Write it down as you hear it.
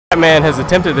FATMAN has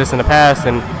attempted this in the past,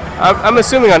 and I'm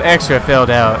assuming on extra it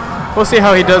failed out. We'll see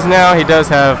how he does now. He does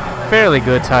have fairly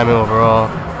good timing overall.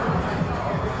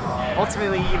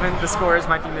 Ultimately, even the scores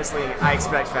might be misleading. I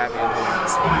expect FATMAN to win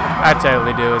this. I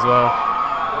totally do as well.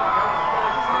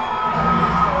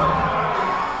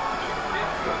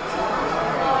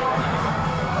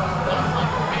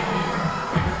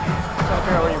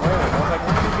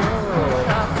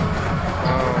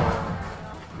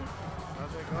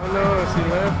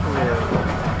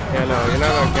 Yeah, no, you're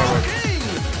not on camera.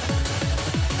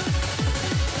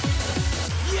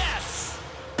 Yes!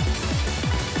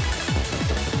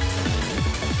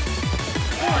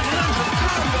 100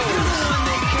 combo! You're the one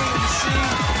they came to see.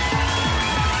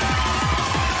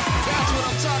 That's what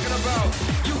I'm talking about.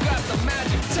 You got the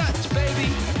magic touch, baby.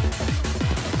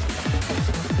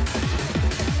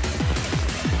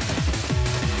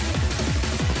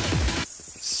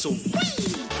 Sweet!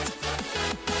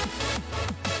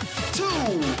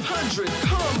 200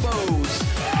 combos!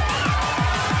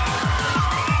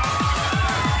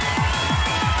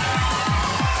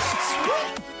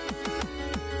 Sweet!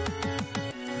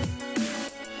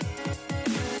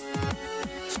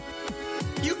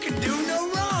 You can do no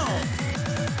wrong!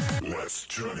 Let's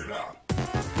turn it up.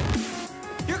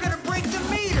 You're gonna break the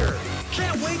meter!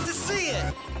 Can't wait to see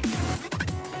it!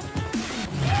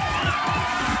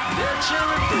 They're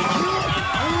cheering for you and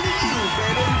only you,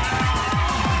 baby!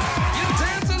 You're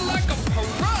dancing like a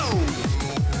parade!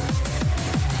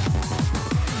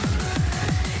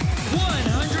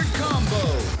 100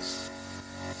 combos!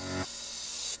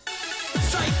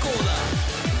 Psychola!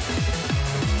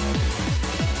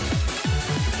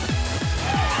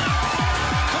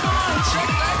 Come on, check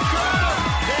that crowd!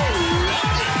 They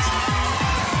love it!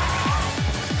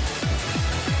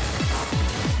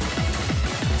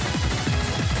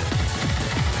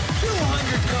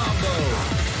 Combo.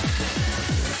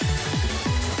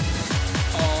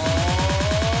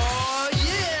 Oh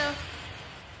yeah.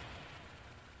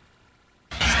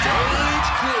 Stage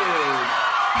cleared.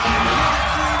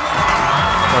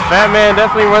 Well, FATMAN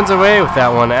definitely runs away with that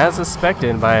one, as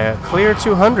expected, by a clear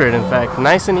 200. In fact,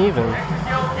 nice and even.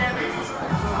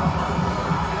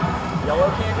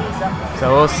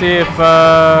 So we'll see if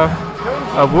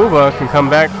AWOOBA can come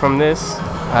back from this.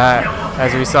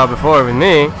 As we saw before with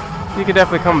me, he could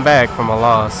definitely come back from a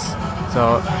loss.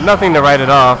 So nothing to write it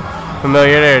off,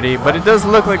 familiarity, but it does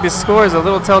look like this score is a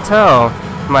little telltale.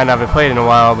 Might not have played in a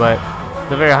while, but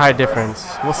it's a very high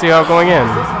difference. We'll see how going in.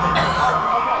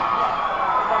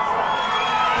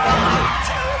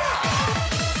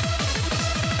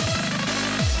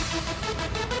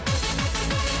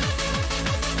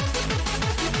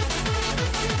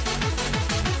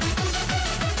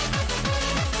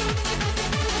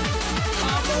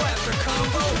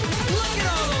 Combo. Look at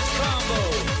all those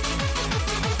combos.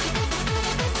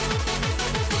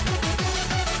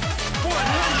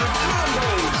 100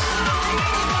 combos.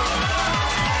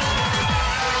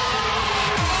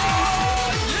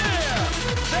 Oh yeah,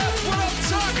 that's what I'm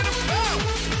talking about.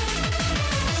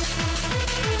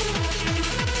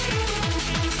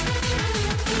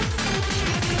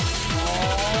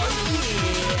 Oh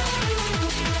yeah.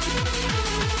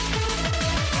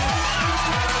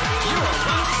 You're a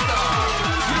rock star.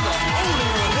 You're the only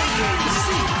one they came to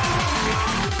see.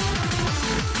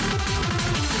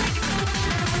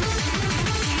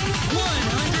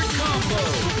 100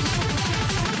 combos.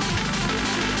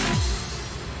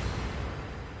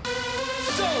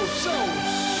 So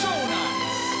nice.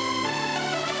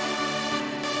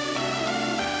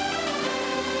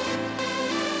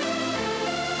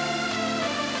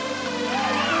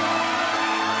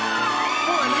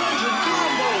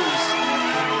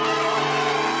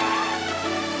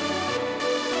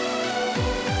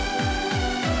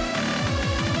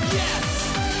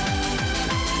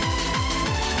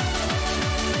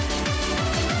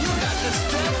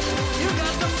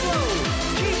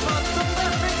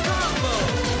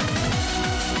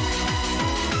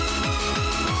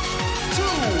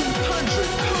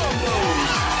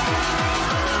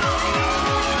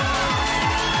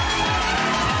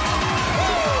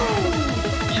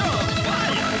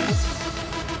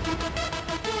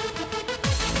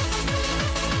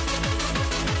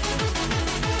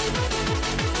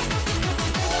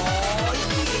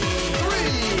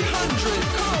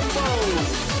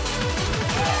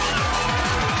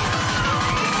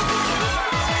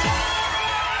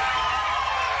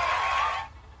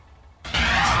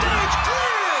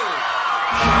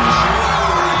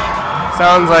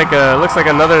 Sounds like looks like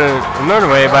another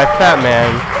way by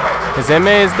FATMAN. His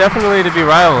MA is definitely to be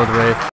rivaled with.